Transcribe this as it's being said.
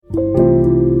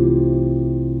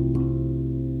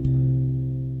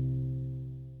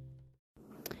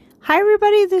Hi,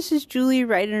 everybody. This is Julie,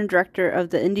 writer and director of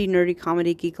the indie nerdy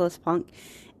comedy Geekless Punk.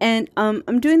 And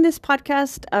I'm doing this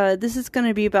podcast. This is going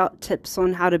to be about tips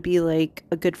on how to be like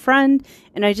a good friend.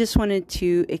 And I just wanted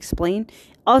to explain.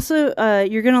 Also,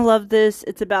 you're going to love this.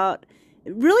 It's about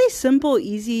really simple,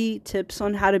 easy tips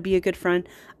on how to be a good friend.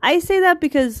 I say that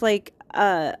because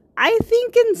I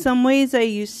think in some ways I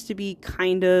used to be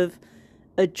kind of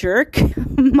a jerk.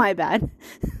 My bad.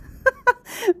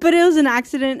 But it was an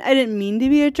accident. I didn't mean to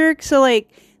be a jerk. So,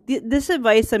 this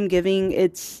advice I'm giving,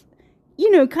 it's,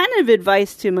 kind of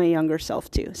advice to my younger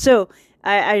self, too. So,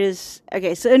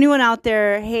 so anyone out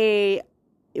there, hey,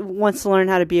 wants to learn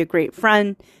how to be a great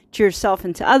friend to yourself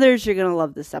and to others, you're going to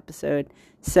love this episode.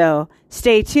 So,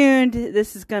 stay tuned.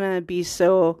 This is going to be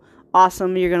so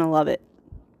awesome. You're going to love it.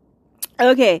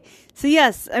 Okay. So,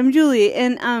 yes, I'm Julie.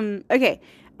 And, okay.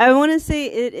 I want to say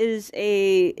it is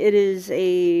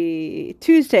a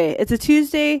Tuesday. It's a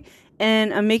Tuesday,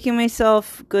 and I'm making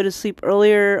myself go to sleep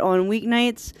earlier on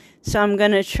weeknights, so I'm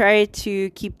going to try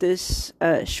to keep this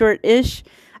short-ish.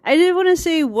 I did want to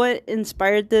say what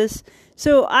inspired this.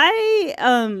 So I'm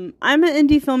an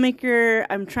indie filmmaker.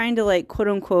 I'm trying to,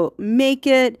 quote-unquote, make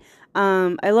it.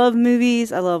 I love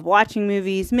movies. I love watching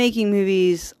movies, making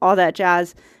movies, all that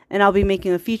jazz, and I'll be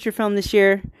making a feature film this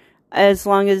year, as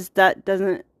long as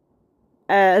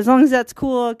that's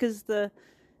cool, because the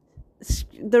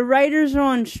writers are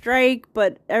on strike,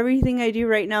 but everything I do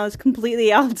right now is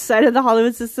completely outside of the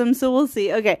Hollywood system, so we'll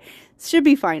see. Okay, should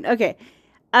be fine. Okay,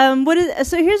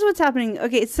 so here's what's happening.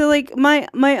 Okay, so my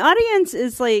audience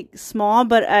is small,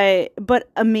 but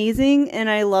amazing, and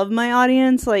I love my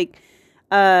audience. And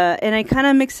I kind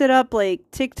of mix it up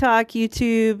TikTok,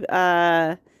 YouTube,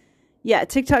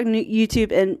 TikTok,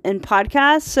 YouTube, and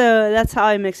podcasts. So that's how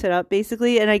I mix it up,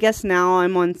 basically. And I guess now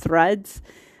I'm on Threads.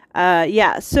 But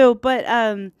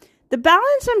the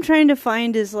balance I'm trying to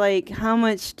find is how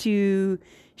much to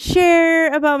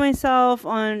share about myself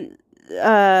on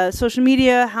social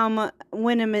media.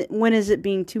 When is it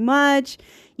being too much?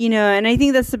 And I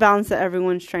think that's the balance that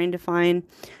everyone's trying to find.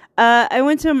 I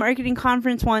went to a marketing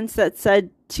conference once that said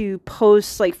to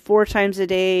post 4 times a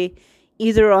day,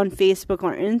 either on Facebook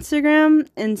or Instagram.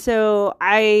 And so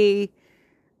I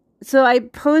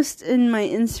post in my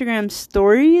Instagram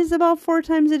stories about 4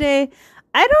 times a day.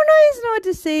 I don't always know what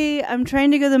to say. I'm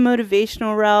trying to go the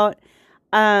motivational route.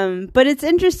 But it's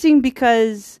interesting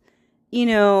because,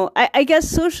 I guess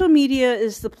social media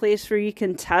is the place where you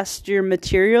can test your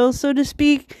material, so to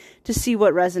speak, to see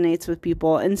what resonates with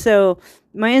people. And so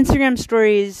my Instagram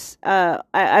stories,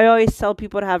 I always tell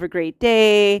people to have a great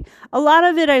day. A lot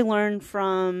of it I learned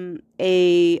from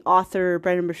a author,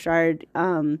 Brendon Burchard.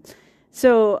 I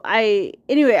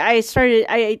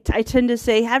tend to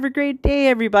say, have a great day,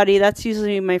 everybody. That's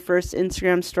usually my first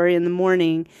Instagram story in the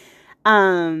morning.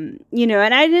 And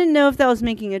I didn't know if that was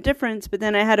making a difference, but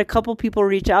then I had a couple people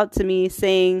reach out to me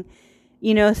saying,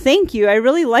 thank you. I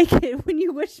really like it when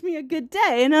you wish me a good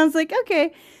day. And I was like,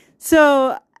 okay.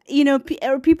 So,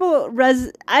 people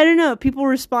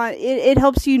respond. It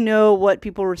helps what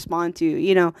people respond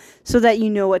to, so that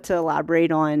what to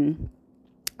elaborate on,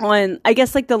 I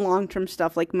guess, the long-term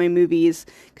stuff, my movies,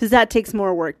 because that takes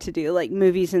more work to do,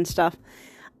 movies and stuff.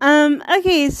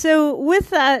 Okay, so with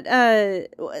that, I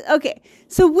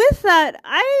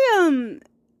don't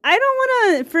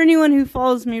want to, for anyone who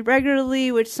follows me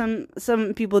regularly, which some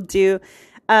people do,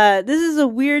 this is a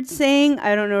weird saying.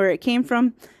 I don't know where it came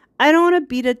from. I don't want to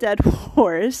beat a dead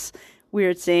horse.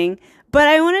 Weird saying. But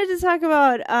I wanted to talk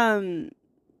about,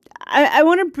 I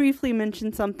want to briefly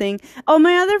mention something. Oh,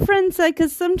 my other friend said,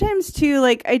 because sometimes too,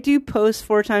 I do post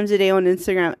 4 times a day on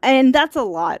Instagram, and that's a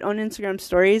lot on Instagram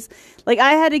stories.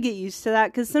 I had to get used to that,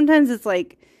 because sometimes it's I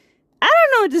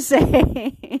don't know what to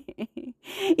say.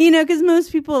 Because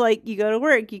most people, you go to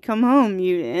work, you come home,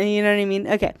 you know what I mean?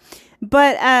 Okay.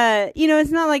 But,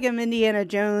 it's not like I'm Indiana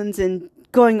Jones and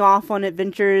going off on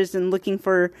adventures and looking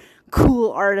for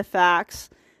cool artifacts.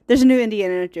 There's a new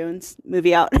Indiana Jones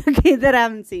movie out, okay, that I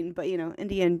haven't seen, but,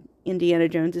 Indiana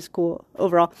Jones is cool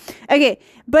overall. Okay,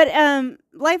 but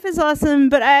life is awesome,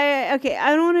 but I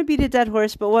don't want to beat a dead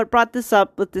horse, but what brought this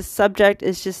up with this subject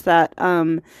is just that,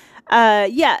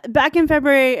 back in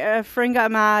February, a friend got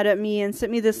mad at me and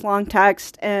sent me this long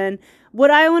text, and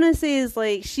what I want to say is,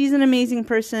 she's an amazing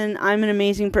person, I'm an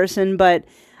amazing person, but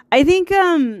I think,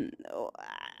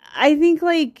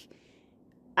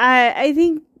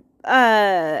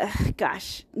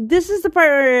 this is the part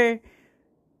where,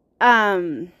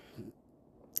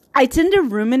 I tend to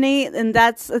ruminate, and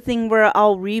that's a thing where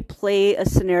I'll replay a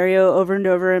scenario over and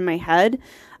over in my head.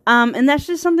 And that's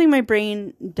just something my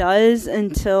brain does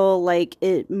until,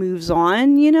 it moves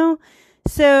on,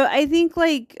 So I think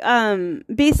like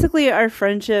basically our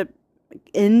friendship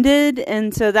ended,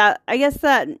 and so that I guess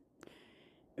that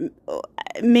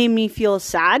made me feel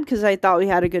sad because I thought we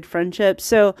had a good friendship.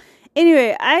 So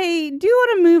anyway, I do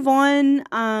want to move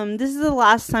on. This is the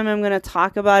last time I'm going to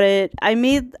talk about it. I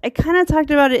kind of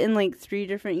talked about it in like 3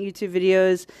 different YouTube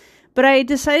videos, but I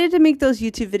decided to make those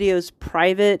YouTube videos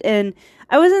private, and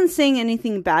I wasn't saying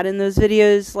anything bad in those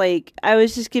videos. Like, I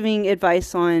was just giving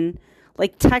advice on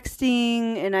like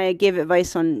texting, and I gave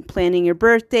advice on planning your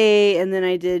birthday, and then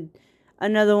I did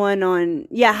another one on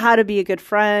how to be a good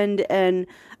friend. And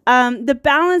the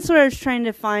balance where I was trying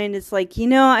to find is like,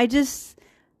 I just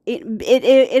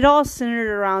it all centered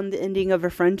around the ending of a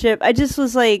friendship. I just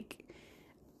was like,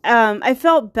 I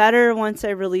felt better once I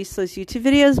released those YouTube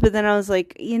videos, but then I was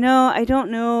like, I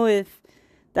don't know if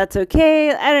that's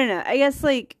okay. I don't know. I guess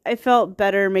like I felt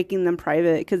better making them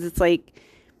private because it's like,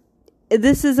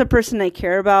 this is a person I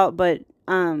care about, but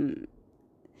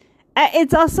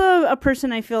it's also a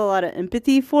person I feel a lot of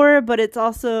empathy for, but it's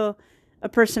also a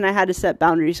person I had to set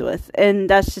boundaries with, and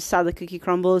that's just how the cookie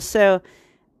crumbles. So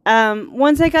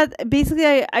once I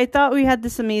thought we had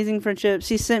this amazing friendship.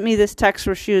 She sent me this text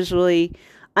where she was really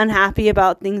unhappy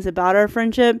about things about our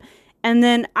friendship, and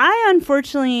then I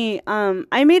unfortunately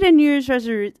I made a New Year's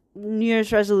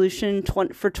resolution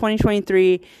for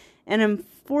 2023, and I'm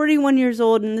 41 years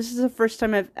old, and this is the first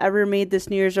time I've ever made this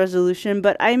New Year's resolution.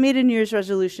 But I made a New Year's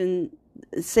resolution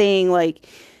saying like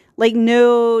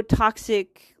no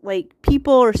toxic like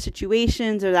people or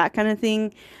situations or that kind of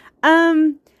thing. I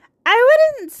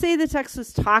wouldn't say the text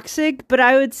was toxic, but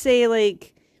I would say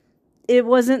like it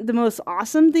wasn't the most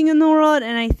awesome thing in the world.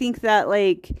 And I think that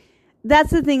like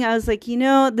that's the thing. I was like, the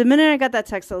minute I got that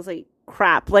text, I was like,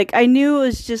 crap. Like I knew it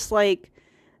was just like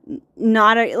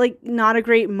not a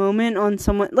great moment on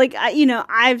someone. Like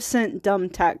I've sent dumb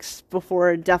texts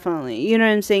before, definitely. You know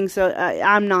what I'm saying? So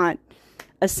I'm not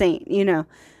a saint,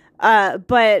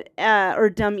 but or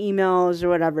dumb emails or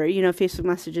whatever, Facebook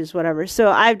messages, whatever. So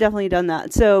I've definitely done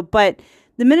that. So, but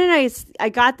the minute I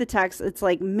got the text, it's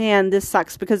like, man, this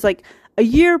sucks, because like a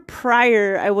year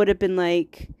prior, I would have been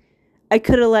like, I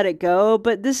could have let it go.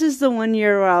 But this is the one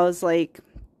year where I was like,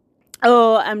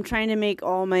 oh, I'm trying to make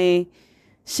all my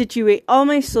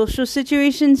social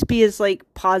situations be as like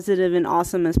positive and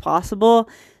awesome as possible.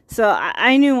 So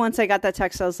I knew once I got that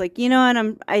text, I was like,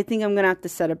 what, I think I'm gonna have to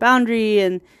set a boundary,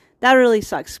 and that really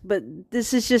sucks. But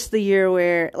this is just the year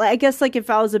where, like, I guess like if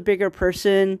I was a bigger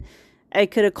person, I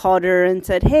could have called her and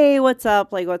said, hey, what's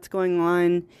up, like what's going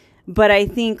on. But I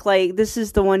think like this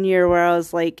is the one year where I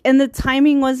was like, and the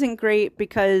timing wasn't great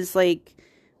because like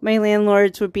my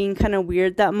landlords were being kind of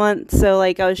weird that month, so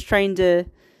like I was trying to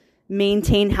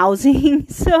maintain housing.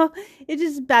 So it's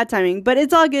just bad timing, but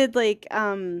it's all good. Like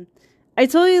I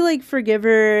totally like forgive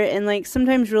her, and like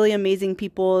sometimes really amazing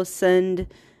people send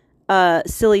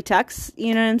silly texts,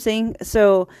 you know what I'm saying?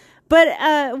 So but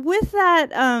with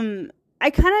that I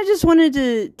kind of just wanted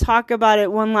to talk about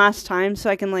it one last time so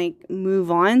I can like move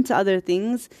on to other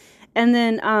things. And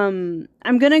then I'm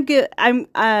not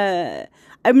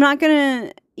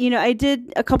gonna, I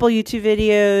did a couple YouTube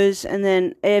videos, and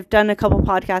then I've done a couple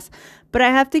podcasts, but I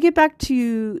have to get back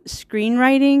to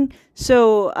screenwriting.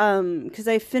 So, cause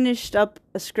I finished up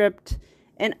a script,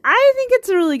 and I think it's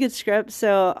a really good script.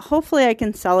 So hopefully I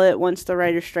can sell it once the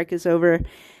writer's strike is over.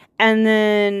 And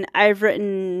then I've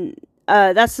written,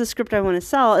 that's the script I want to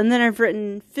sell. And then I've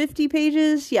written 50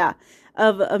 pages,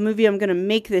 of a movie I'm going to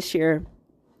make this year.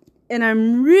 And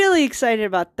I'm really excited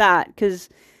about that because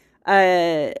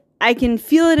I can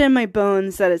feel it in my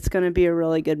bones that it's going to be a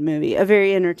really good movie, a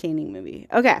very entertaining movie.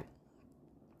 Okay.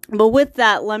 But with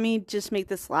that, let me just make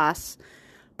this last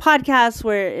podcast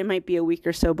where it might be a week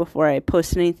or so before I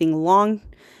post anything long.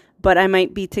 But I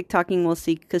might be TikToking, we'll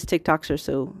see, because TikToks are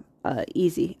so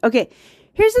easy. Okay.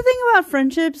 Here's the thing about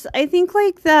friendships. I think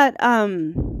like that,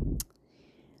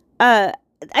 I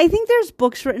think there's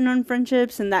books written on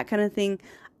friendships and that kind of thing.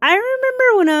 I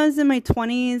remember when I was in my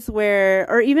 20s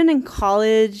or even in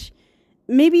college,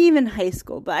 maybe even high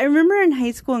school, but I remember in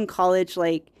high school and college,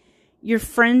 like your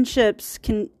friendships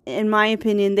can, in my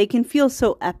opinion, they can feel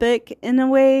so epic in a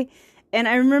way. And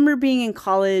I remember being in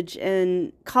college,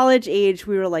 and college age,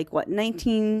 we were like,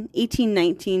 18,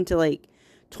 19 to like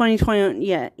 20,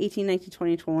 18, 19,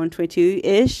 20, 21,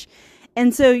 22-ish.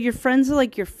 And so your friends are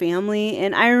like your family.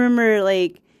 And I remember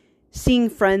like seeing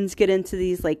friends get into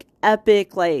these like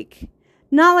epic, like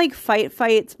not like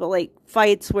fights, but like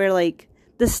fights where like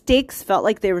the stakes felt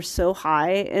like they were so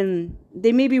high, and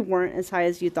they maybe weren't as high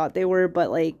as you thought they were.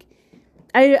 But like,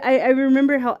 I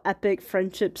remember how epic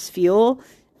friendships feel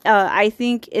I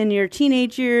think in your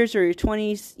teenage years or your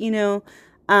 20s,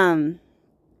 um,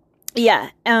 yeah.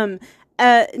 Now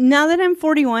that I'm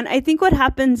 41, I think what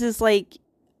happens is like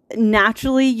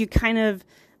naturally you kind of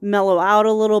mellow out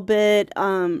a little bit,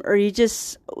 or you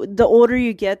just, the older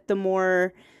you get, the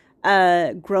more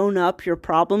grown up your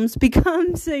problems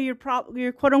become. So your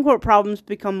quote unquote problems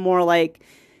become more like,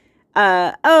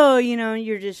 oh,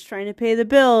 you're just trying to pay the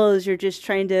bills, you're just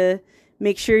trying to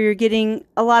make sure you're getting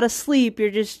a lot of sleep, you're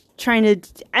just trying to,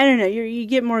 I don't know, you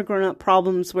get more grown up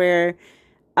problems where,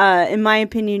 in my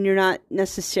opinion, you're not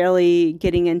necessarily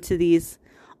getting into these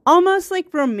almost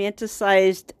like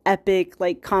romanticized epic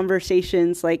like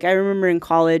conversations. Like I remember in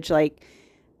college, like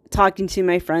talking to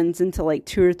my friends until like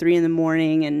 2 or 3 in the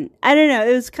morning, and I don't know,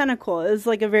 it was kind of cool. It was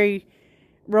like a very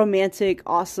romantic,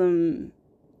 awesome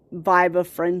vibe of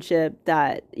friendship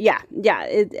that,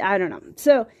 I don't know.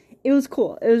 So it was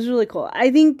cool. It was really cool. I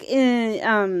think,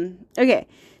 okay.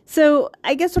 So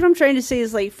I guess what I'm trying to say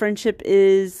is like friendship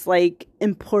is like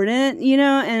important,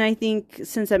 and I think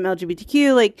since I'm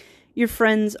LGBTQ, like your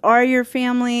friends are your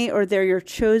family or they're your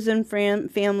chosen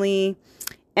family.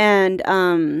 And,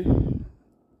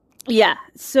 yeah.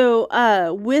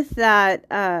 So, with that,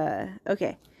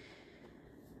 okay.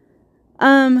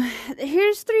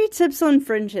 Here's 3 tips on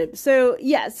friendship. So,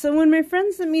 yeah, so when my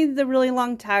friend sent me the really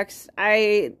long text,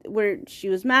 where she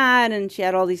was mad and she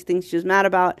had all these things she was mad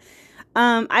about,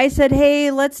 I said, hey,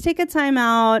 let's take a time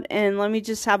out and let me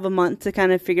just have a month to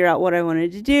kind of figure out what I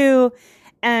wanted to do.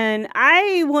 And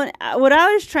what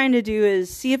I was trying to do is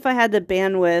see if I had the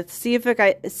bandwidth, see if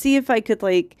I could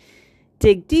like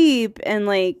dig deep and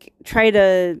like try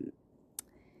to,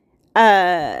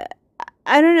 I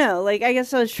don't know, like I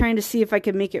guess I was trying to see if I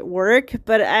could make it work,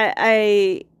 but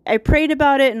I prayed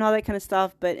about it and all that kind of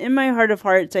stuff. But in my heart of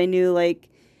hearts, I knew like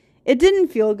it didn't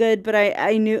feel good, but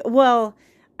I knew, well,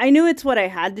 I knew it's what I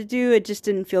had to do. It just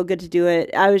didn't feel good to do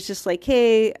it. I was just like,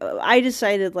 hey, I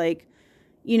decided like,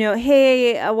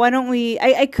 hey, why don't we,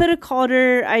 I could have called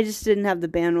her. I just didn't have the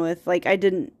bandwidth. Like I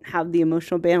didn't have the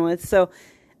emotional bandwidth. So,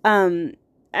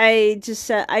 I just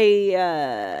said,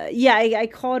 I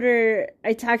called her,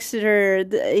 I texted her,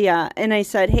 and I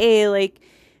said, hey, like,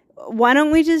 why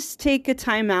don't we just take a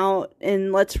time out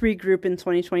and let's regroup in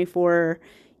 2024.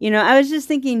 I was just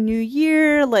thinking new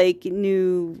year, like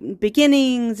new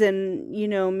beginnings, and,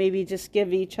 maybe just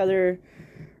give each other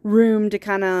room to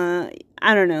kind of,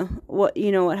 I don't know, what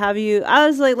have you. I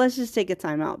was like, let's just take a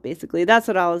time out, basically. That's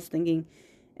what I was thinking.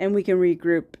 And we can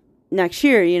regroup next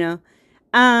year,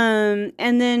 and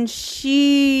then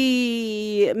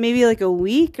she, maybe like a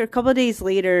week or a couple of days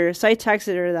later, so I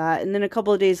texted her that, and then a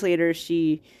couple of days later,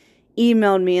 she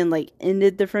emailed me and like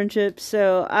ended the friendship.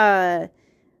 So, yeah.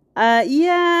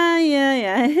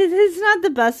 It's not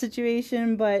the best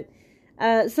situation, but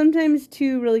sometimes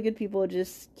 2 really good people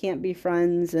just can't be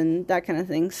friends and that kind of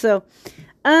thing. So,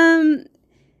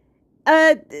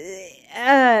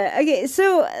 okay,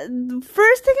 so the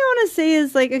first thing I want to say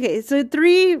is like, okay, so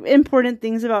 3 important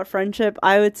things about friendship.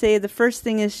 I would say the first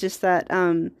thing is just that,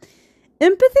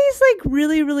 empathy is like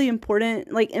really, really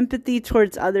important, like empathy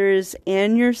towards others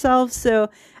and yourself. So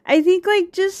I think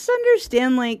like just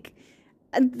understand like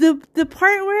the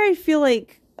part where I feel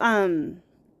like,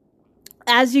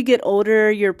 as you get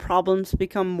older, your problems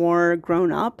become more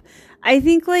grown up. I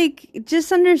think like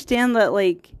just understand that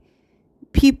like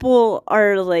people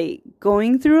are like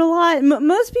going through a lot.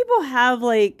 Most people have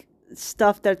like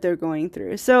stuff that they're going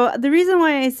through. So the reason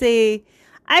why I say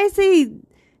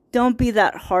don't be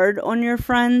that hard on your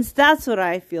friends. That's what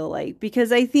I feel like,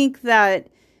 because I think that,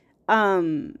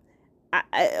 I,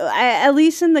 at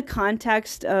least in the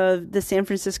context of the San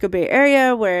Francisco Bay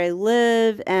Area where I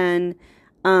live, and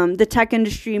the tech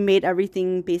industry made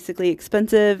everything basically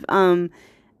expensive.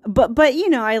 But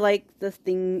I like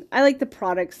the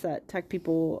products that tech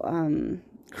people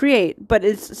create. But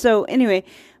it's so anyway.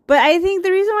 But I think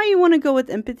the reason why you want to go with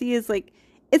empathy is like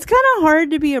it's kind of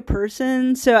hard to be a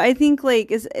person. So I think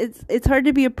like it's hard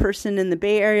to be a person in the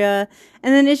Bay Area,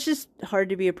 and then it's just hard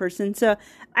to be a person. So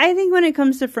I think when it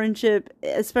comes to friendship,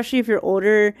 especially if you're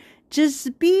older,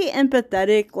 just be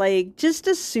empathetic. Like just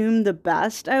assume the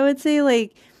best. I would say,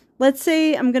 like, let's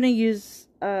say I'm gonna use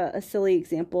a silly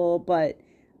example, but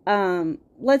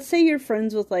let's say you're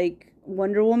friends with like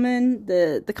Wonder Woman,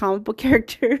 the comic book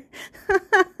character,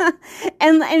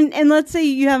 and let's say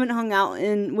you haven't hung out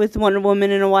with Wonder Woman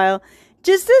in a while.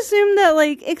 Just assume that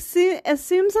like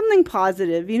assume something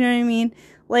positive. You know what I mean?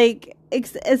 Like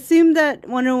assume that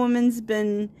Wonder Woman's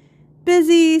been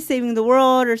busy saving the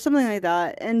world or something like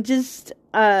that, and just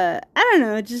I don't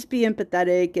know, just be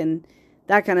empathetic and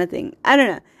that kind of thing. I don't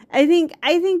know. I think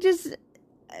just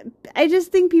I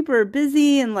just think people are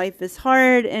busy and life is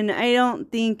hard, and I don't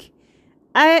think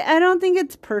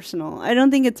it's personal. I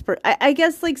don't think it's I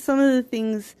guess like some of the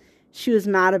things she was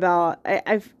mad about,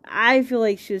 I feel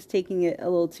like she was taking it a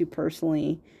little too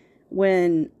personally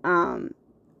when I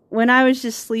was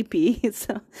just sleepy.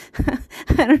 So I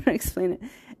don't know how to explain it.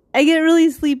 I get really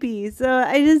sleepy, so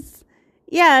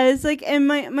yeah, it's like, and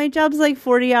my job's like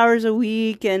 40 hours a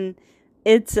week, and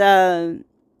it's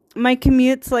my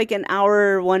commute's like an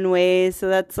hour one way, so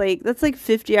that's like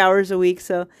 50 hours a week.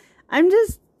 So I'm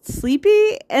just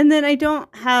sleepy, and then I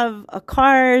don't have a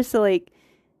car, so like,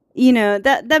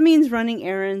 that means running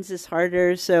errands is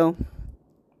harder. So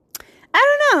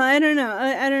I don't know.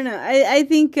 I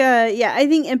think I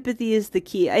think empathy is the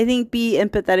key. I think be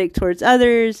empathetic towards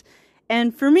others.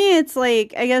 And for me, it's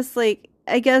like, I guess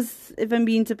if I'm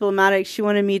being diplomatic, she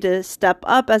wanted me to step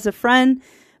up as a friend,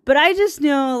 but I just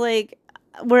know, like,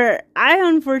 where I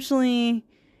unfortunately,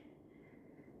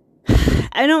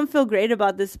 I don't feel great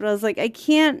about this, but I was like, I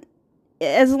can't,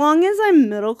 as long as I'm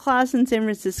middle class in San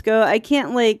Francisco, I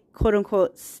can't, like, quote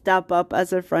unquote step up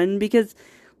as a friend, because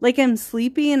like I'm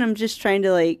sleepy and I'm just trying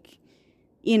to, like,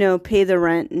 pay the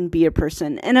rent and be a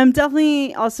person. And I'm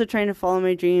definitely also trying to follow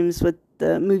my dreams with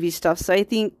the movie stuff. So I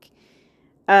think,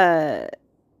 I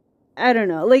don't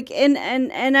know, like, and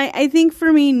I think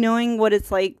for me, knowing what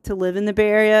it's like to live in the Bay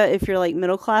Area, if you're like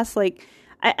middle class, like,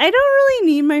 I don't really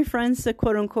need my friends to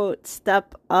quote unquote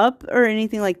step up or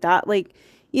anything like that. Like,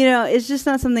 it's just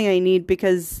not something I need,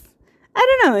 because I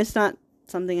don't know, it's not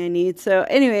something I need. So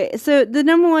anyway, so the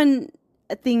number one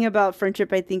thing about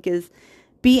friendship, I think, is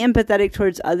be empathetic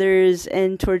towards others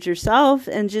and towards yourself,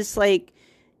 and just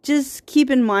keep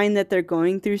in mind that they're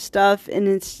going through stuff. And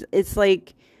it's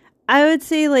like, I would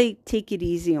say, like, take it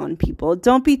easy on people.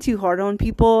 Don't be too hard on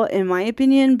people, in my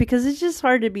opinion, because it's just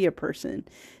hard to be a person.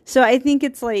 So I think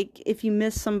it's like, if you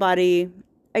miss somebody,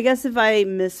 I guess if I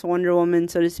miss Wonder Woman,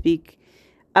 so to speak,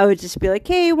 I would just be like,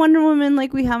 hey, Wonder Woman,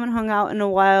 like, we haven't hung out in a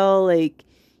while, like,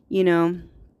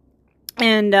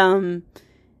 and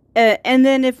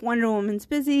then if Wonder Woman's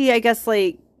busy, I guess,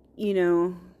 like,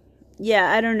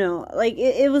 yeah, I don't know. Like,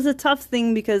 it was a tough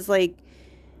thing, because, like,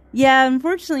 yeah,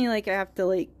 unfortunately, like, I have to,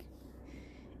 like,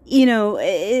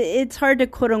 it's hard to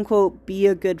quote unquote be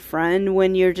a good friend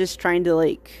when you're just trying to,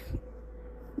 like,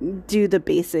 do the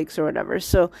basics or whatever.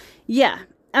 So yeah.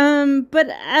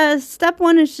 But step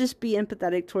one is just be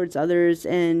empathetic towards others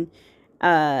and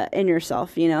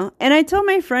yourself, And I told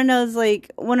my friend, I was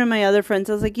like, one of my other friends,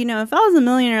 I was like, if I was a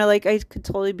millionaire, like, I could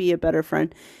totally be a better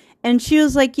friend. And she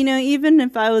was like, even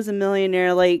if I was a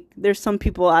millionaire, like, there's some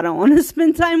people I don't want to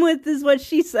spend time with, is what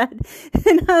she said.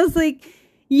 And I was like,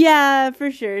 yeah,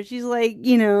 for sure. She's like,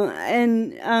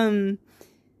 and,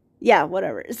 yeah,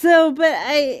 whatever. So, but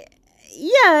I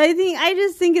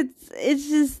just think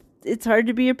it's hard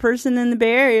to be a person in the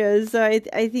Bay Area. So I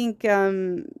think,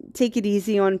 take it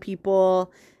easy on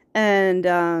people. And,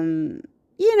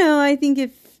 I think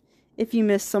if you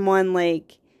miss someone,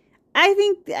 like, I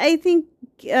think,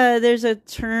 there's a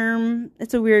term,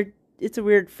 it's a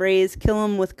weird phrase, kill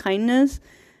them with kindness.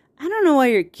 I don't know why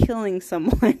you're killing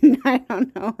someone. I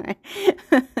don't know why.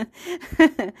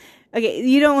 Okay,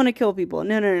 you don't want to kill people.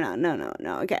 No.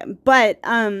 Okay, but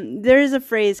there is a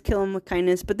phrase, kill them with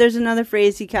kindness. But there's another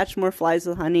phrase, you catch more flies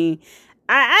with honey.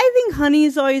 I think honey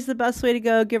is always the best way to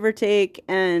go, give or take.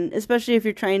 And especially if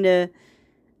you're trying to,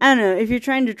 I don't know, if you're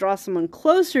trying to draw someone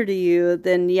closer to you,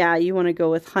 then yeah, you want to go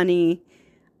with honey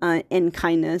and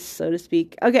kindness, so to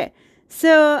speak. Okay. So,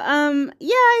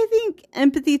 yeah, I think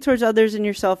empathy towards others and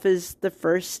yourself is the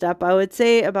first step, I would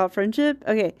say, about friendship.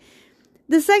 Okay.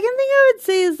 The second thing I would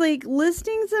say is, like,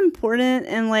 listening's important,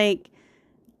 and, like,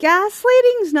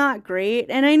 gaslighting's not great.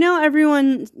 And I know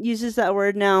everyone uses that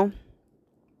word now.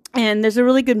 And there's a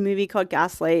really good movie called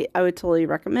Gaslight I would totally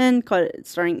recommend,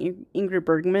 starring Ingrid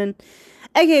Bergman.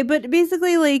 Okay, but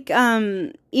basically, like, I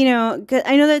know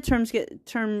that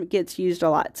term gets used a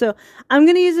lot. So I'm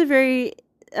going to use a very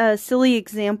silly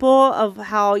example of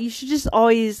how you should just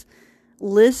always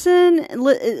listen.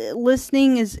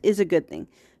 Listening is a good thing.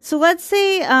 So let's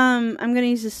say, I'm going to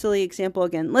use a silly example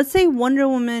again. Let's say Wonder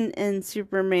Woman and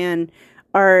Superman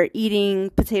are eating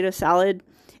potato salad.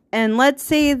 And let's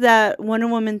say that Wonder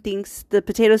Woman thinks the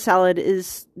potato salad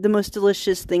is the most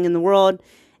delicious thing in the world,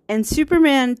 and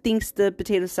Superman thinks the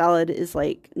potato salad is,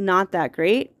 like, not that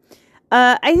great.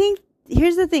 I think,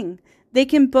 here's the thing. They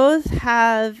can both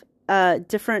have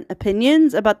different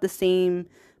opinions about the same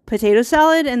potato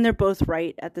salad, and they're both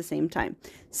right at the same time.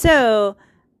 So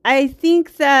I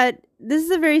think that this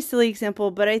is a very silly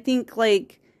example, but I think,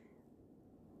 like,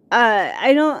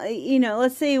 I don't,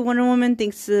 let's say Wonder Woman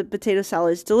thinks the potato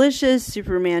salad is delicious,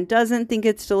 Superman doesn't think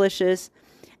it's delicious,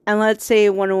 and let's say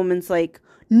Wonder Woman's like,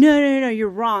 no, you're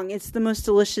wrong, it's the most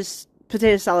delicious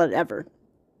potato salad ever.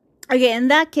 Okay, in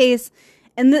that case,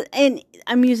 and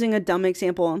I'm using a dumb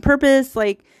example on purpose,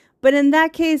 like, but in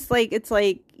that case, like, it's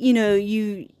like,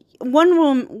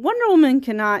 Wonder Woman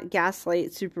cannot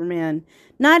gaslight Superman,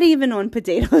 not even on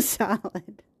potato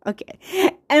salad. Okay,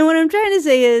 and what I'm trying to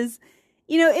say is,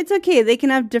 it's okay. They can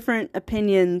have different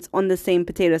opinions on the same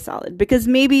potato salad because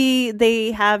maybe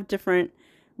they have different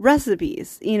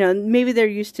recipes. Maybe they're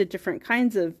used to different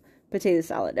kinds of potato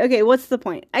salad. Okay, what's the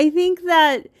point? I think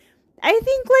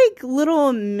like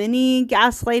little mini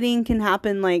gaslighting can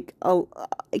happen.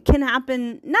 It can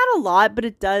happen, not a lot, but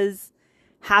it does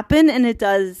happen and it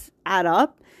does add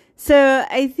up. So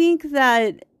I think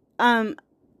that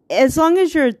as long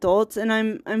as you're adults, and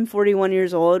I'm 41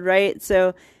 years old, right?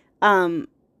 So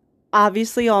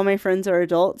obviously all my friends are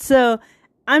adults, so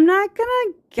I'm not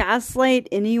gonna gaslight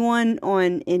anyone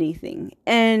on anything.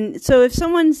 And so if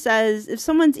someone's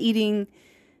eating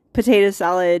potato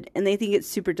salad and they think it's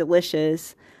super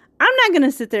delicious, I'm not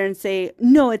gonna sit there and say,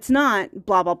 no, it's not,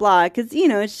 blah, blah, blah, because,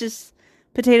 it's just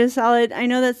potato salad. I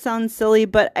know that sounds silly,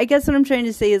 but I guess what I'm trying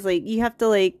to say is, like, you have to,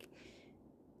 like,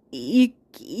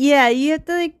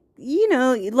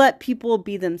 let people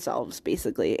be themselves,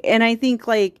 basically. And I think,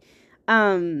 like,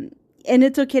 and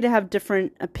it's okay to have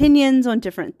different opinions on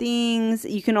different things.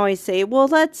 You can always say, well,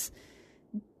 let's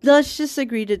just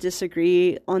agree to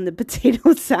disagree on the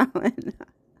potato salad.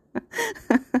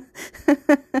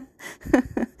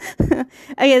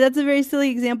 Okay, that's a very silly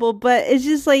example, but it's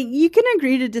just like, you can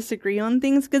agree to disagree on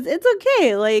things because it's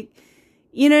okay. Like,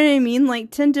 you know what I mean?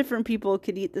 Like 10 different people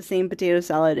could eat the same potato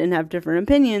salad and have different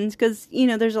opinions because,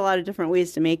 there's a lot of different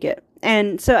ways to make it.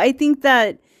 And so I think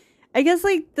that, I guess,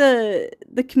 like, the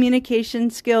communication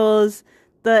skills,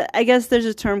 I guess there's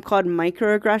a term called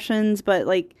microaggressions, but,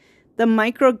 like, the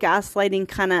micro gaslighting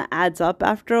kind of adds up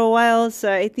after a while.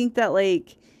 So I think that,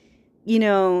 like, you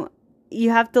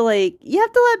have to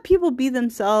let people be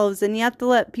themselves, and you have to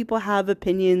let people have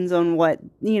opinions on what,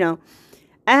 I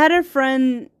had a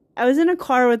friend, I was in a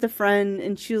car with a friend,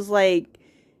 and she was like,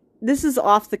 this is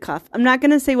off the cuff, I'm not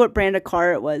going to say what brand of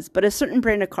car it was, but a certain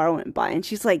brand of car went by, and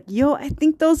she's like, yo, I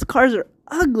think those cars are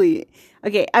ugly.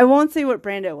 Okay, I won't say what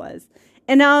brand it was.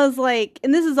 And I was like,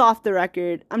 and this is off the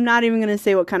record, I'm not even going to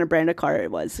say what kind of brand of car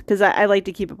it was, because I like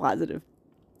to keep it positive.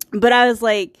 But I was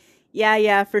like,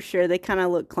 yeah, for sure, they kind of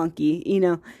look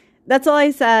clunky, That's all I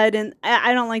said, and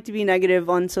I don't like to be negative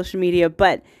on social media,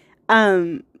 but,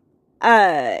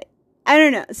 I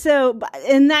don't know. So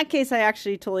in that case, I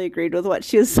actually totally agreed with what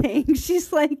she was saying.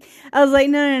 She's like, I was like,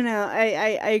 no.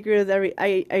 I agree with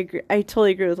I agree. I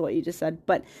totally agree with what you just said.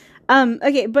 But,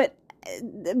 okay. But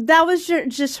that was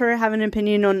just her having an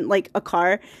opinion on, like, a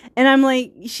car. And I'm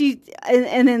like,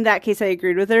 and in that case, I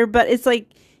agreed with her. But it's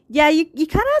like, yeah, you kind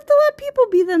of have to let people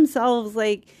be themselves.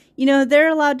 Like, they're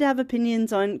allowed to have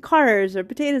opinions on cars or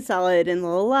potato salad and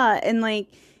la. And, like,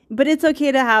 but it's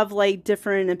okay to have, like,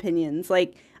 different opinions.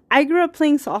 Like, I grew up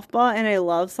playing softball, and I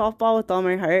love softball with all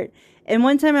my heart. And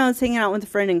one time I was hanging out with a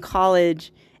friend in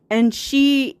college, and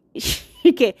she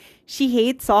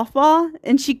hates softball,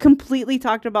 and she completely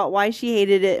talked about why she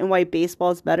hated it and why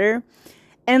baseball is better.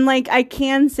 And, like, I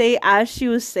can say, as she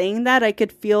was saying that, I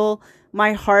could feel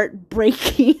my heart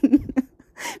breaking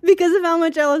because of how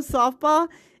much I love softball.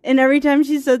 And every time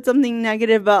she said something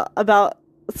negative about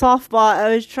softball,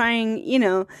 I was trying,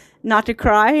 not to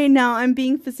cry. Now I'm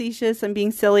being facetious, I'm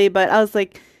being silly, but I was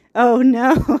like, oh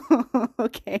no.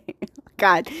 Okay.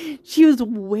 God, she was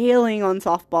wailing on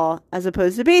softball as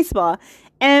opposed to baseball.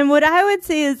 And what I would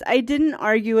say is, I didn't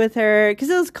argue with her because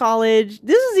it was college.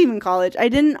 This was even college. I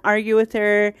didn't argue with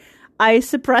her. I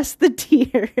suppressed the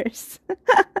tears.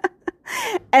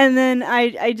 And then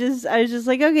I was just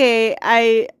like, okay,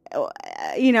 I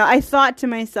thought to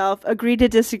myself, agree to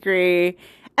disagree.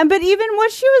 But even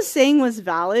what she was saying was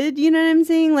valid, you know what I'm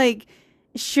saying? Like,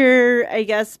 sure, I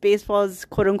guess baseball is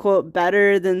quote unquote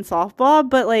better than softball,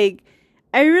 but, like,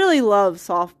 I really love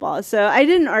softball. So I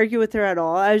didn't argue with her at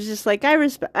all. I was just like,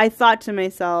 I thought to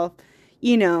myself,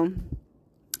 oh,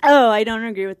 I don't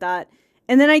agree with that.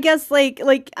 And then I guess, like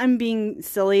I'm being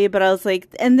silly, but I was like,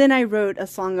 and then I wrote a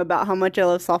song about how much I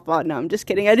love softball. No, I'm just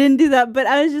kidding. I didn't do that, but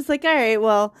I was just like, all right,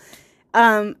 well,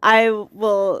 I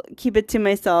will keep it to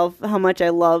myself how much I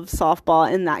love softball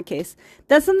in that case.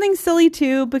 That's something silly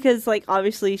too, because, like,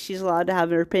 obviously she's allowed to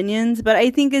have her opinions, but I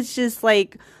think it's just,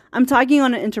 like, I'm talking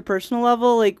on an interpersonal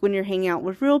level, like, when you're hanging out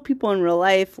with real people in real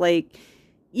life, like,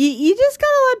 you just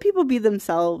gotta let people be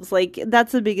themselves. Like,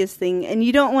 that's the biggest thing. And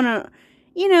you don't want to,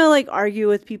 like argue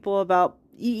with people about,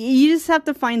 you just have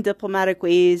to find diplomatic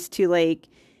ways to like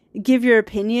give your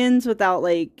opinions without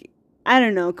like, I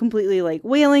don't know, completely like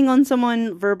wailing on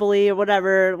someone verbally or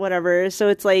whatever. So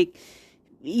it's like,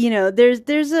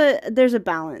 there's a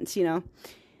balance,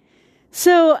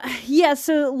 So, yeah,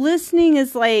 so listening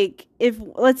is like, if,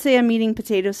 let's say I'm eating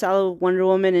potato salad with Wonder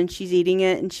Woman and she's eating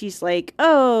it and she's like,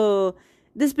 oh,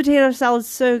 this potato salad is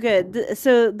so good.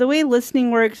 So the way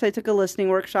listening works, I took a listening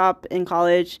workshop in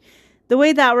college. The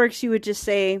way that works, you would just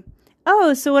say,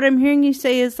 oh, so what I'm hearing you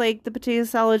say is like the potato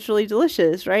salad's really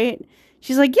delicious, right?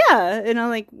 She's like, yeah. And I'm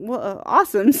like, well,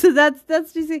 awesome. So that's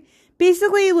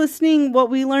basically listening. What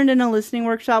we learned in a listening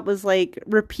workshop was like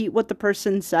repeat what the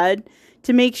person said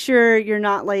to make sure you're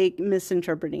not like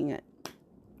misinterpreting it.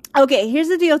 Okay, here's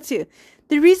the deal too.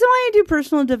 The reason why I do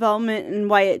personal development and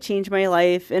why it changed my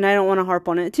life, and I don't want to harp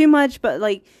on it too much, but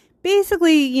like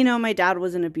basically, my dad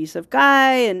was an abusive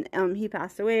guy and he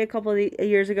passed away a couple of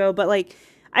years ago, but like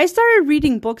I started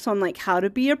reading books on like how to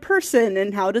be a person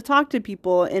and how to talk to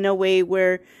people in a way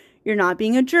where you're not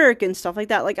being a jerk and stuff like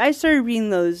that. Like I started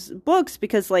reading those books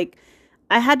because like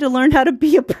I had to learn how to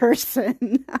be a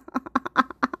person.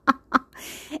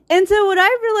 And so what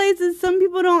I realized is some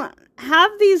people don't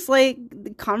have these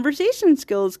like conversation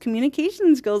skills,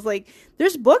 communication skills. Like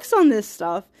there's books on this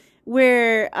stuff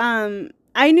where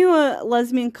I knew a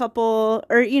lesbian couple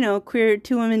or queer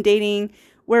two women dating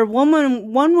where one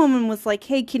woman was like,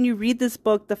 hey, can you read this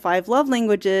book, The 5 Love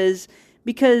Languages?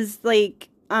 Because like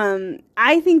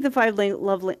I think the 5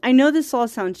 love I know this all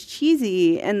sounds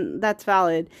cheesy and that's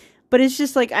valid. But it's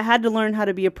just like I had to learn how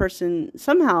to be a person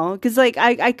somehow. Because like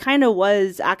I kind of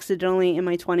was accidentally in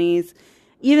my 20s,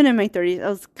 even in my 30s. I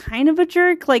was kind of a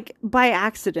jerk, like by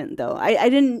accident though. I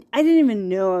didn't even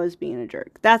know I was being a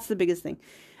jerk. That's the biggest thing.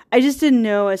 I just didn't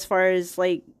know as far as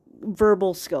like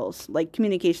verbal skills, like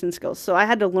communication skills. So I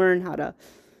had to learn how to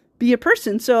be a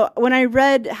person. So when I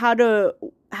read how to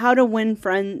win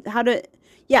friends, how to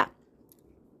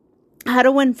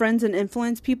win friends and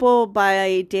influence people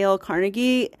by Dale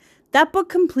Carnegie. That book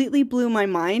completely blew my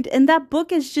mind, and that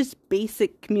book is just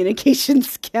basic communication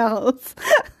skills.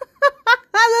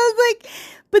 I was like,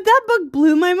 but that book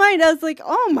blew my mind. I was like,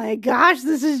 oh my gosh,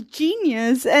 this is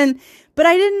genius. But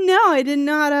I didn't know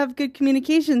how to have good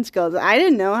communication skills. I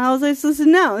didn't know. How was I supposed to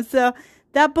know? So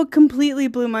that book completely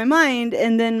blew my mind,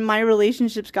 and then my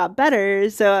relationships got better.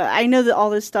 So I know that all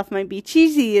this stuff might be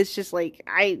cheesy. It's just like,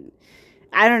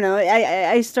 I don't know.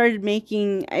 I started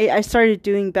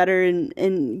doing better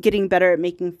and getting better at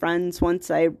making friends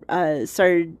once I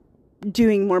started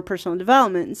doing more personal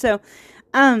development. So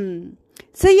but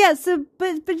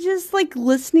just like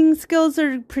listening skills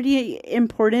are pretty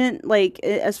important, like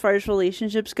as far as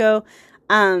relationships go.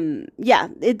 And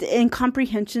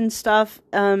comprehension stuff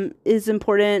is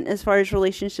important as far as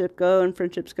relationships go and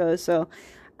friendships go. So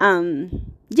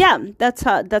that's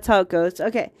how it goes.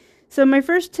 Okay. So my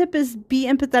first tip is be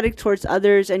empathetic towards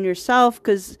others and yourself,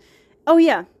 because,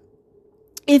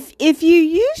 if you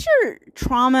use your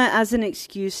trauma as an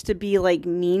excuse to be like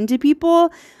mean to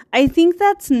people, I think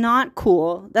that's not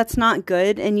cool. That's not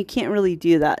good, and you can't really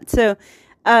do that. So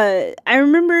I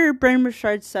remember Brendon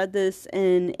Burchard said this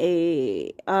in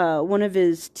a one of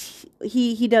his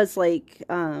he does like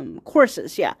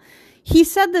courses. Yeah, he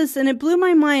said this and it blew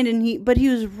my mind. But he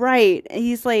was right.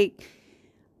 He's like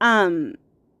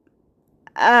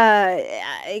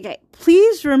okay,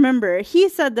 please remember, he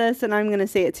said this and I'm going to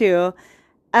say it too.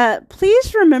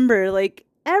 Please remember, like,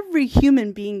 every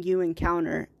human being you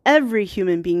encounter ever,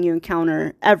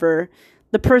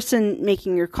 the person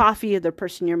making your coffee, the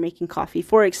person you're making coffee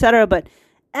for, etc. But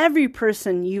every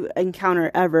person you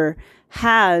encounter ever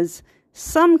has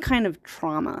some kind of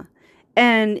trauma.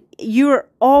 And you are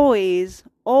always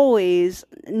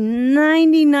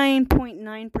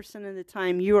 99.9% of the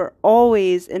time, you are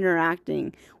always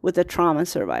interacting with a trauma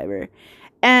survivor.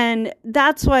 And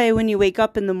that's why when you wake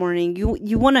up in the morning,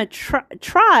 you want to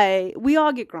try. We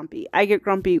all get grumpy. I get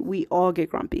grumpy. We all get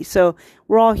grumpy. So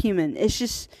we're all human. It's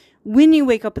just when you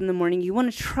wake up in the morning, you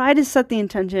want to try to set the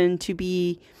intention to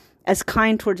be as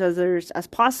kind towards others as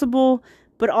possible,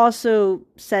 but also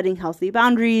setting healthy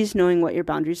boundaries, knowing what your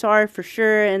boundaries are for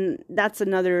sure. And that's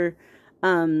another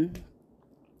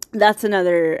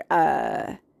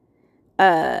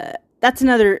episode, that's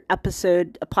another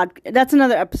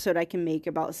episode I can make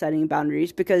about setting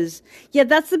boundaries, because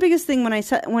that's the biggest thing. When I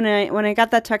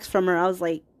got that text from her, I was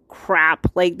like, crap,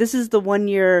 like this is the 1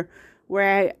 year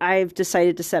where I've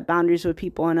decided to set boundaries with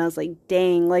people, and I was like,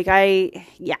 dang, like okay.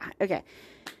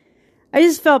 I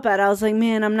just felt bad. I was like,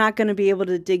 man, I'm not going to be able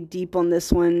to dig deep on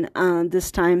this one, this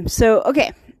time. So,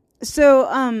 okay. So,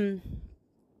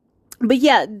 but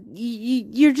yeah,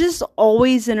 you're just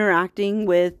always interacting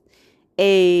with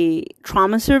a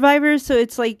trauma survivor, so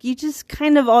it's like you just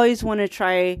kind of always want to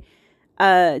try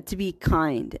to be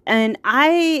kind. And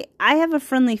I have a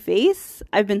friendly face,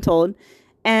 I've been told,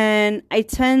 and I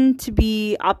tend to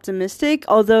be optimistic.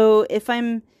 Although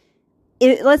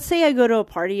let's say I go to a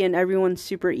party and everyone's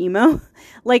super emo,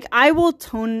 like I will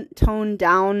tone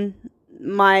down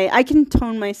I can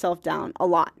tone myself down a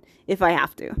lot if I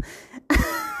have to.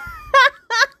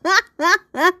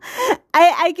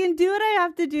 I can do what I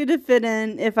have to do to fit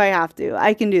in if I have to.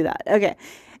 I can do that. Okay.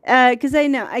 Because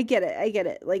I get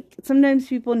it. Like, sometimes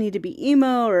people need to be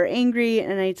emo or angry,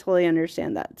 and I totally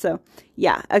understand that. So,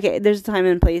 yeah. Okay, there's a time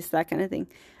and place, that kind of thing.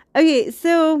 Okay,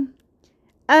 so,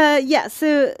 yeah,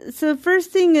 so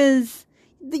first thing is,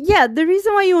 the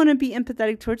reason why you want to be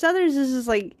empathetic towards others is just,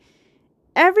 like,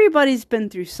 everybody's been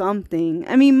through something.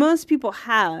 I mean, most people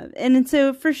have. And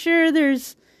so, for sure,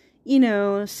 there's,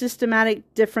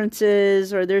 systematic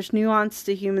differences, or there's nuance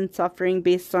to human suffering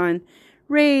based on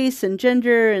race and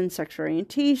gender and sexual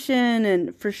orientation,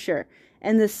 and for sure.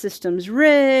 And the system's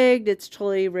rigged. It's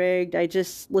totally rigged. I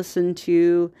just listened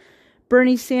to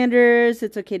Bernie Sanders,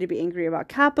 It's Okay to Be Angry About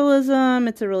Capitalism.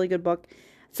 It's a really good book.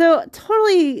 So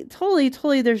totally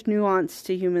there's nuance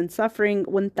to human suffering.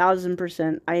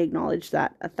 1000%. I acknowledge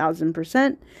that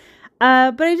 1000%.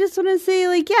 But I just want to say,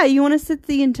 like, yeah, you want to set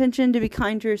the intention to be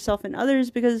kind to yourself and others,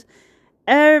 because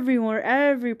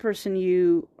every person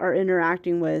you are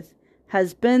interacting with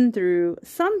has been through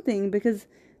something, because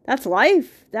that's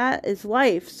life. That is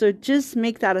life. So just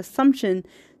make that assumption.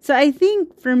 So I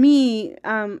think for me,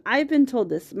 I've been told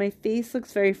this, my face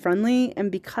looks very friendly.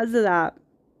 And because of that,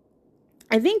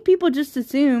 I think people just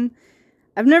assume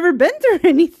I've never been through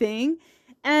anything.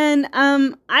 And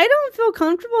I don't feel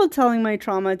comfortable telling my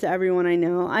trauma to everyone I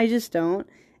know. I just don't.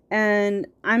 And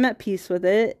I'm at peace with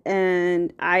it.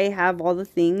 And I have all the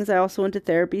things. I also went to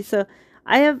therapy. So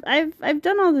I've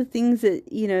done all the things that,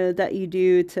 that you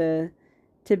do to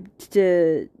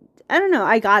I don't know,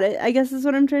 I got it, I guess is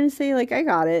what I'm trying to say. Like, I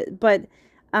got it. But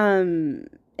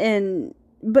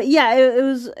yeah, it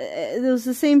was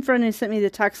the same friend who sent me the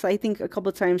text. I think a couple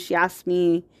of times she asked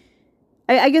me,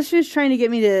 I guess she was trying to get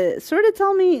me to sort of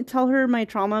tell her my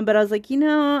trauma, but I was like,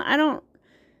 I don't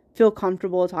feel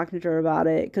comfortable talking to her about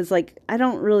it, because, like, I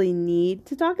don't really need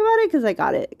to talk about it, because I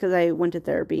got it, because I went to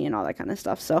therapy and all that kind of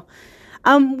stuff. So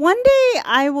one day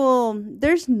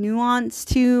there's nuance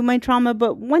to my trauma,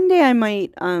 but one day I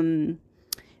might,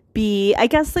 be, I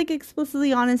guess, like,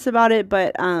 explicitly honest about it.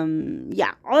 But,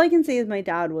 yeah, all I can say is my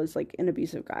dad was, like, an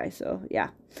abusive guy. So, yeah.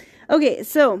 Okay,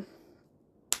 so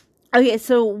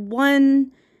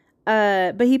one,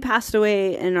 but he passed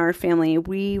away in our family.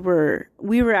 We were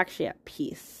actually at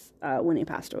peace, when he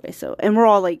passed away. So, and we're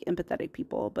all, like, empathetic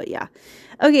people, but yeah.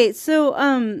 Okay, so,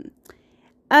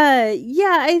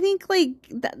 yeah, I think, like,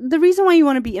 the reason why you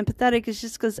want to be empathetic is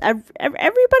just because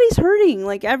everybody's hurting.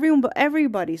 Like,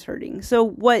 everybody's hurting. So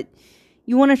what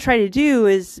you want to try to do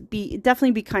is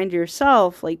definitely be kind to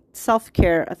yourself, like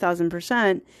self-care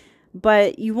 1000%.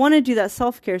 But you want to do that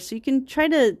self-care so you can try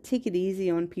to take it easy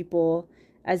on people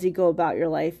as you go about your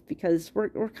life, because we're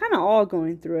kind of all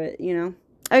going through it,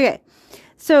 Okay.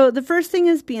 So the first thing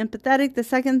is be empathetic. The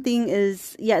second thing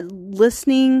is,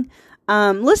 listening.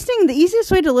 Listening, the easiest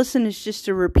way to listen is just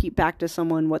to repeat back to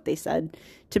someone what they said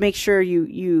to make sure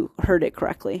you heard it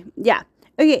correctly. Yeah.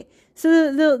 Okay.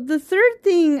 So the third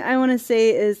thing I want to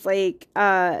say is, like,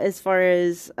 as far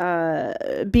as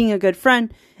being a good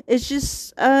friend, is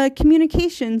just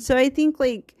communication. So I think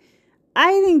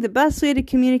the best way to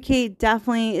communicate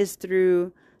definitely is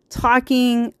through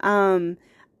talking.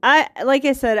 Like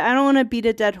I said, I don't want to beat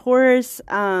a dead horse.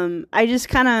 I just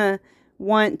kind of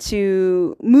want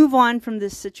to move on from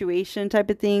this situation type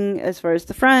of thing as far as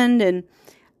the friend. And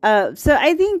so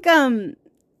I think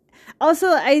also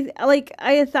I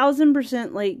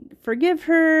 1000%, like, forgive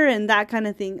her and that kind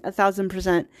of thing,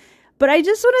 1000%. But I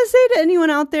just want to say to anyone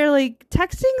out there, like,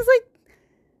 texting's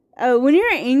like, when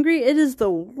you're angry, it is the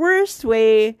worst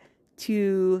way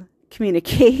to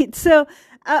communicate. So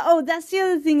that's the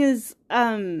other thing is,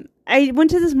 I went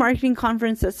to this marketing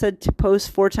conference that said to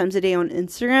post 4 times a day on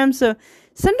Instagram. So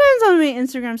sometimes on my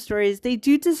Instagram stories, they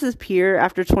do disappear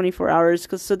after 24 hours.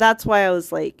 So that's why I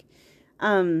was like,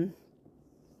 but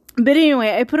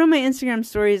anyway, I put on my Instagram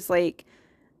stories, like,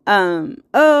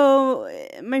 oh,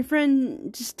 my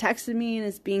friend just texted me and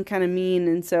is being kind of mean.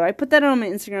 And so I put that on my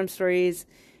Instagram stories,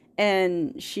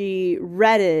 and she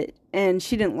read it and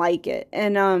she didn't like it.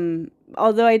 And,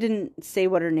 although I didn't say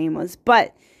what her name was,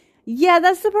 but yeah,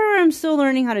 that's the part where I'm still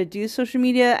learning how to do social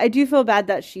media. I do feel bad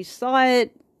that she saw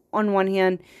it on one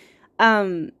hand.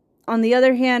 on the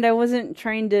other hand, I wasn't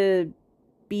trying to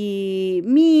be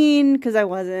mean, because I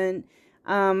wasn't.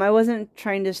 I wasn't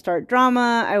trying to start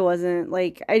drama. I wasn't,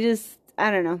 like, I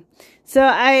don't know. So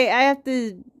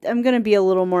I'm going to be a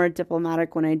little more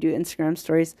diplomatic when I do Instagram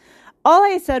stories. All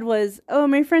I said was, oh,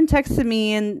 my friend texted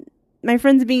me and my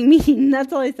friend's being mean.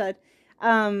 That's all I said.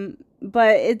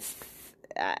 But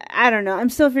I don't know. I'm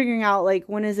still figuring out, like,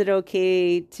 when is it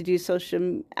okay to do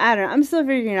I don't know. I'm still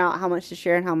figuring out how much to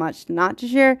share and how much not to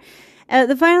share.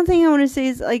 The final thing I want to say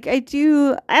is, like, I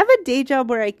have a day job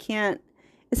where I can't,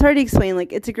 it's hard to explain.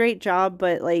 Like, it's a great job,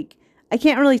 but, like, I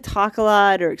can't really talk a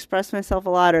lot or express myself a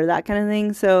lot or that kind of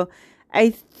thing. So I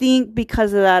think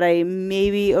because of that, I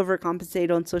maybe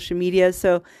overcompensate on social media.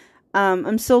 So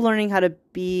I'm still learning how to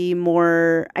be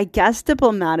more, I guess,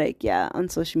 diplomatic, on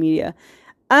social media.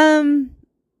 And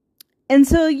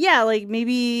so, like,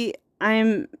 maybe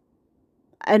I'm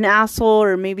an asshole,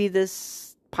 or maybe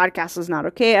this podcast is not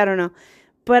okay. I don't know.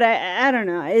 But I don't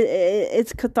know.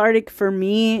 It's cathartic for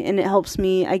me, and it helps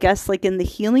me, I guess, like, in the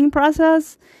healing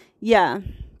process. Yeah.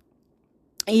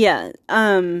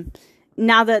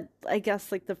 Now that, I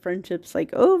guess, like, the friendship's,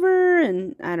 like, over,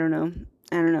 and I don't know.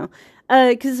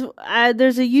 Because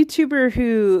there's a YouTuber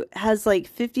who has, like,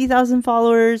 50,000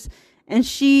 followers, and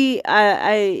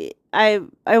I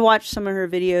watched some of her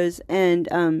videos,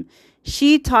 and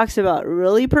she talks about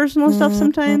really personal stuff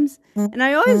sometimes, and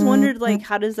I always wondered, like,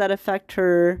 how does that affect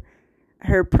her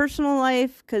personal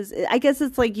life? Because I guess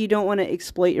it's like you don't want to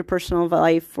exploit your personal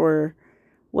life for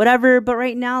whatever, but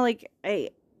right now, like,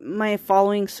 my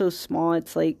following's so small,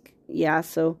 it's like,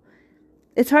 so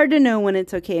it's hard to know when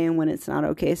it's okay and when it's not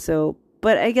okay. So,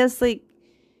 but I guess, like,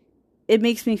 it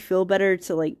makes me feel better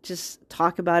to, like, just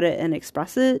talk about it and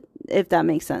express it, if that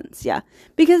makes sense.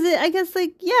 Because I guess,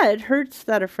 like, it hurts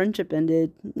that a friendship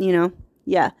ended,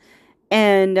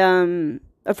 and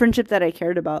a friendship that I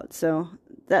cared about. So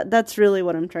that's really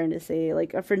what I'm trying to say.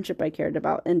 Like, a friendship I cared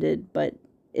about ended, but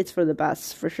it's for the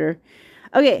best, for sure.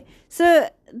 Okay, so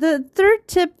the third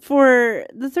tip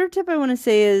I want to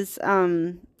say is,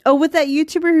 with that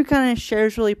YouTuber who kind of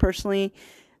shares really personally,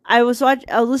 I was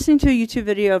listening to a YouTube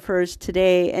video of hers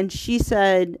today, and she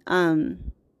said,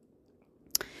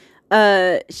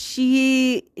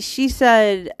 she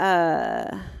said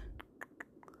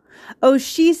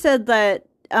that,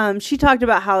 she talked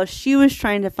about how she was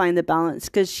trying to find the balance,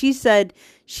 because she said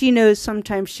she knows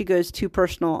sometimes she goes too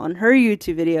personal on her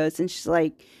YouTube videos, and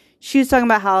she was talking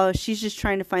about how she's just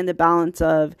trying to find the balance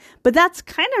of, but that's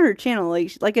kind of her channel.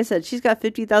 Like I said, she's got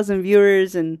 50,000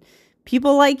 viewers, and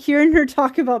people like hearing her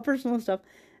talk about personal stuff.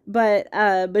 But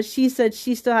she said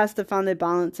she still has to find the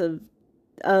balance of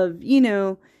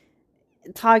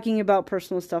talking about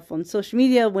personal stuff on social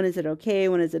media. When is it okay?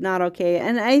 When is it not okay?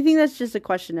 And I think that's just a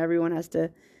question everyone has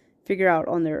to figure out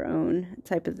on their own,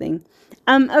 type of thing.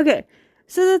 Okay.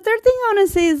 So the third thing I want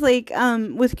to say is, like,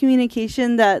 with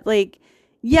communication, that, like,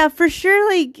 for sure,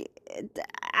 like,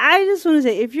 I just want to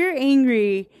say, if you're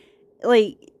angry,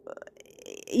 like,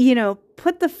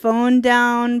 put the phone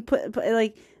down, put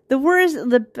like, the worst,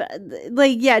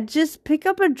 just pick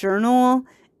up a journal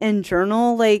and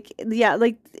journal. Like,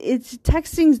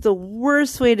 texting's the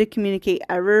worst way to communicate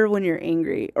ever when you're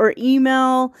angry, or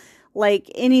email, like,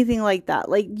 anything like that.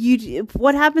 Like,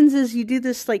 what happens is you do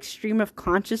this, like, stream of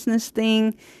consciousness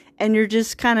thing, and you're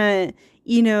just kind of,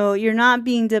 you're not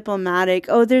being diplomatic.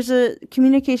 Oh, there's a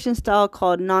communication style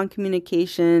called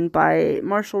non-communication by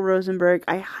Marshall Rosenberg.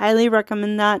 I highly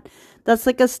recommend that. That's,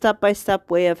 like, a step-by-step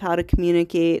way of how to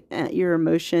communicate your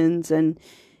emotions, and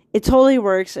it totally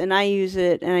works, and I use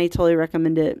it, and I totally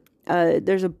recommend it.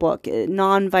 There's a book,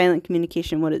 Nonviolent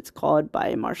Communication, what it's called,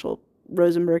 by Marshall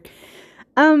Rosenberg.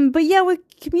 But with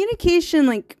communication,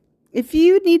 like, if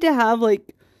you need to have,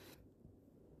 like,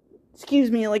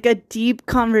 like, a deep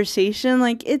conversation,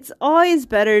 like, it's always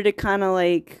better to kind of,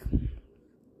 like,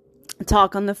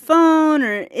 talk on the phone,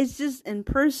 or it's just in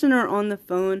person, or on the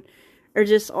phone, are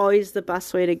just always the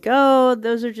best way to go.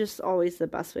 Those are just always the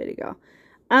best way to go.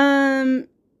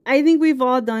 I think we've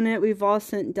all done it. We've all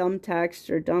sent dumb texts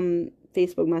or dumb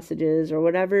Facebook messages or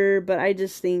whatever, but I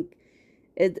just think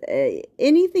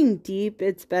anything deep,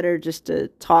 it's better just to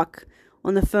talk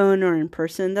on the phone or in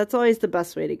person. That's always the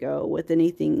best way to go with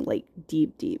anything, like,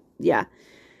 deep.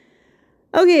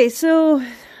 Okay, so,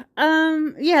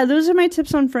 those are my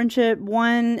tips on friendship.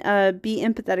 1, be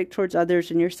empathetic towards others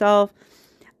and yourself.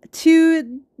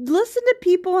 2, listen to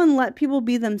people and let people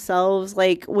be themselves,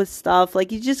 like, with stuff.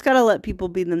 Like, you just gotta let people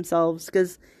be themselves,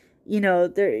 because,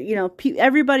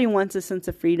 everybody wants a sense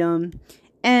of freedom.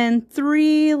 And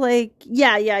 3, like,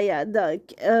 the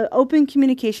open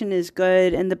communication is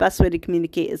good, and the best way to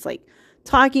communicate is, like,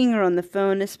 talking or on the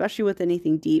phone, especially with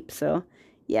anything deep. So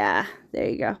yeah, there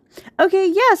you go. Okay,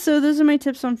 yeah, so those are my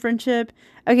tips on friendship.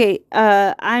 Okay,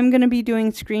 I'm going to be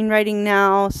doing screenwriting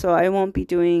now, so I won't be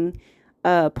doing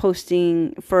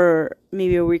posting for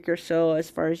maybe a week or so as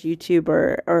far as YouTube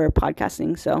or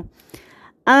podcasting. So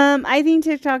I think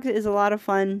TikTok is a lot of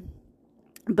fun,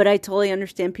 but I totally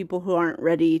understand people who aren't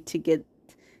ready to get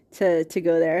to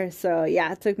go there. So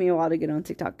yeah, it took me a while to get on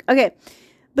TikTok. Okay,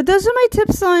 but those are my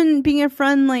tips on being a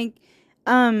friend.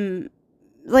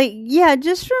 Yeah,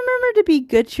 just remember to be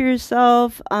good to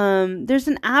yourself. There's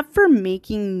an app for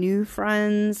making new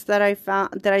friends that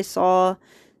I saw.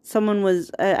 Someone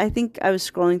was, I think I was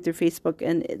scrolling through Facebook,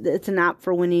 and it's an app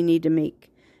for when you need to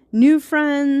make new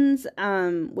friends,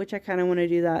 which I kind of want to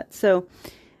do that. So,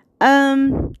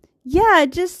 yeah,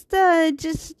 just,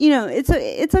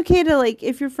 it's okay to, like,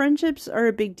 if your friendships are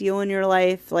a big deal in your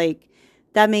life, like,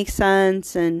 that makes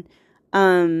sense. And,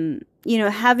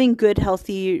 having good,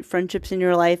 healthy friendships in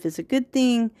your life is a good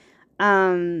thing.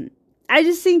 I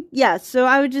just think, yeah, so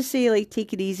I would just say, like,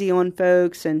 take it easy on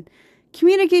folks, and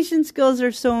communication skills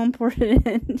are so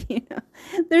important.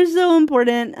 They're so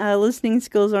important. Listening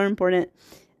skills are important.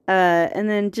 And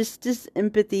then just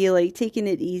empathy, like taking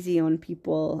it easy on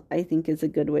people, I think is a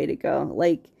good way to go.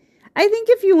 Like, I think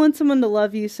if you want someone to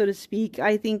love you, so to speak,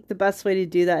 I think the best way to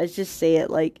do that is just say it,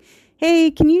 like,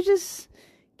 hey, can you just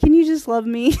love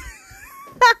me?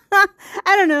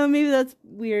 I don't know, maybe that's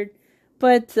weird.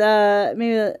 But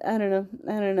maybe I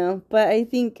don't know. But I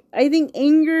think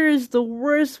anger is the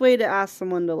worst way to ask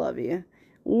someone to love you.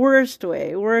 Worst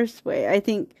way. I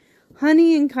think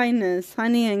honey and kindness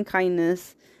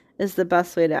is the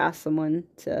best way to ask someone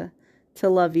to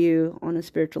love you on a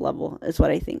spiritual level, is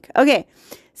what I think. Okay,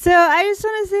 so I just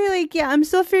want to say, like, yeah, I'm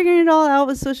still figuring it all out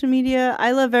with social media.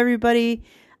 I love everybody.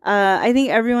 I think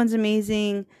everyone's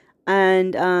amazing,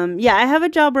 and yeah, I have a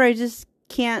job where I just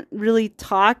can't really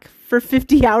talk for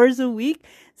 50 hours a week,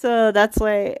 so that's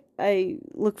why I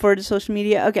look forward to social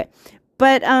media. Okay,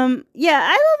 but yeah,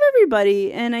 I love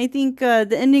everybody, and I think the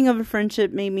ending of a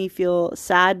friendship made me feel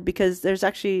sad, because there's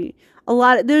actually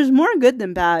there's more good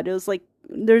than bad. It was like,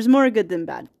 there's more good than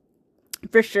bad,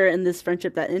 for sure, in this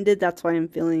friendship that ended. That's why I'm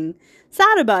feeling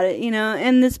sad about it,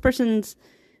 and this person's,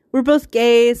 we're both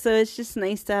gay, so it's just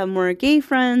nice to have more gay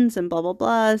friends and blah, blah,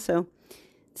 blah, So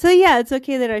yeah, it's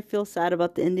okay that I feel sad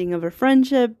about the ending of a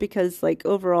friendship, because, like,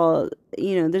 overall,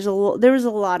 there was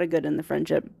a lot of good in the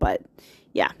friendship, but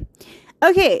yeah.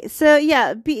 Okay, so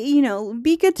yeah,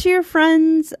 be good to your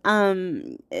friends,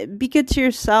 be good to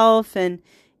yourself, and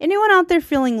anyone out there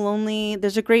feeling lonely,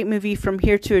 there's a great movie, From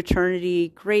Here to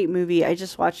Eternity. Great movie. I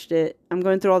just watched it. I'm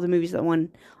going through all the movies that won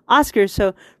Oscars.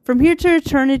 So From Here to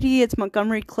Eternity, it's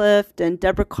Montgomery Clift and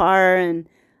Deborah Carr and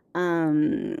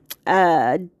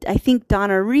I think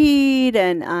Donna Reed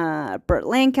and Burt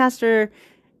Lancaster.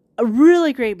 A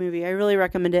really great movie. I really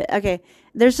recommend it. Okay,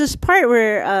 there's this part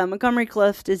where Montgomery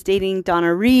Clift is dating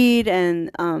Donna Reed,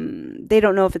 and they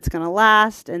don't know if it's gonna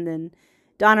last. And then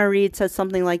Donna Reed says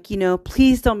something like,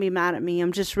 please don't be mad at me.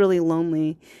 I'm just really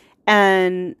lonely,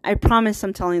 and I promise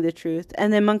I'm telling the truth.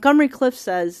 And then Montgomery Clift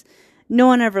says, no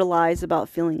one ever lies about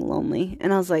feeling lonely.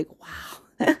 And I was like, wow.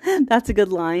 That's a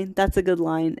good line.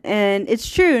 And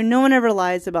it's true. No one ever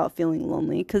lies about feeling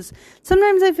lonely, because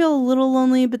sometimes I feel a little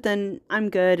lonely, but then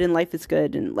I'm good and life is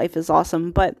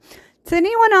awesome. But to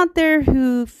anyone out there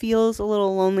who feels a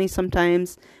little lonely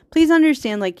sometimes, please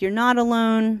understand, like, you're not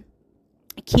alone.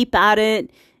 Keep at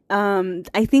it.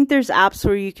 I think there's apps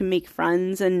where you can make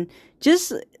friends, and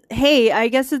just, hey, I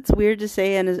guess it's weird to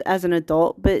say as an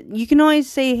adult, but you can always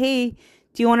say, hey,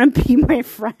 do you want to be my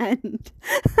friend?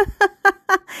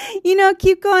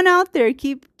 Keep going out there,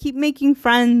 keep making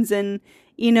friends, and,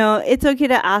 it's okay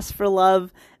to ask for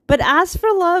love, but ask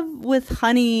for love with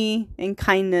honey and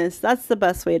kindness. That's the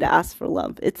best way to ask for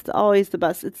love. It's always the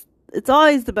best. It's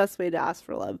always the best way to ask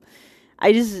for love.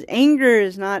 Anger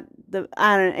is not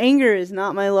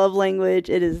my love language.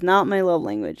 It is not my love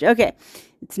language. Okay.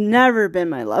 It's never been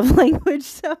my love language.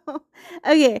 So,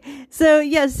 okay. So,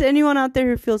 yes, to anyone out there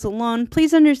who feels alone,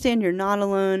 please understand you're not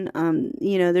alone.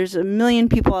 There's a million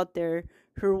people out there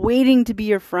who are waiting to be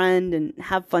your friend and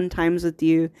have fun times with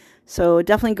you. So,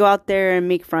 definitely go out there and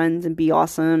make friends and be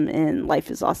awesome, and life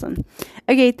is awesome.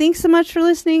 Okay, thanks so much for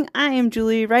listening. I am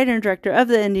Julie, writer and director of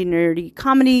the indie nerdy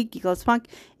comedy Geek Loves Punk.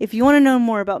 If you want to know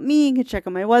more about me, you can check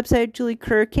out my website,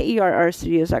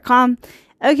 juliekerr.studios.com.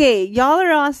 Okay, y'all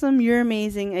are awesome. You're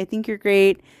amazing. I think you're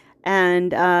great.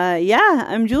 And yeah,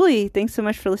 I'm Julie. Thanks so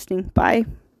much for listening. Bye.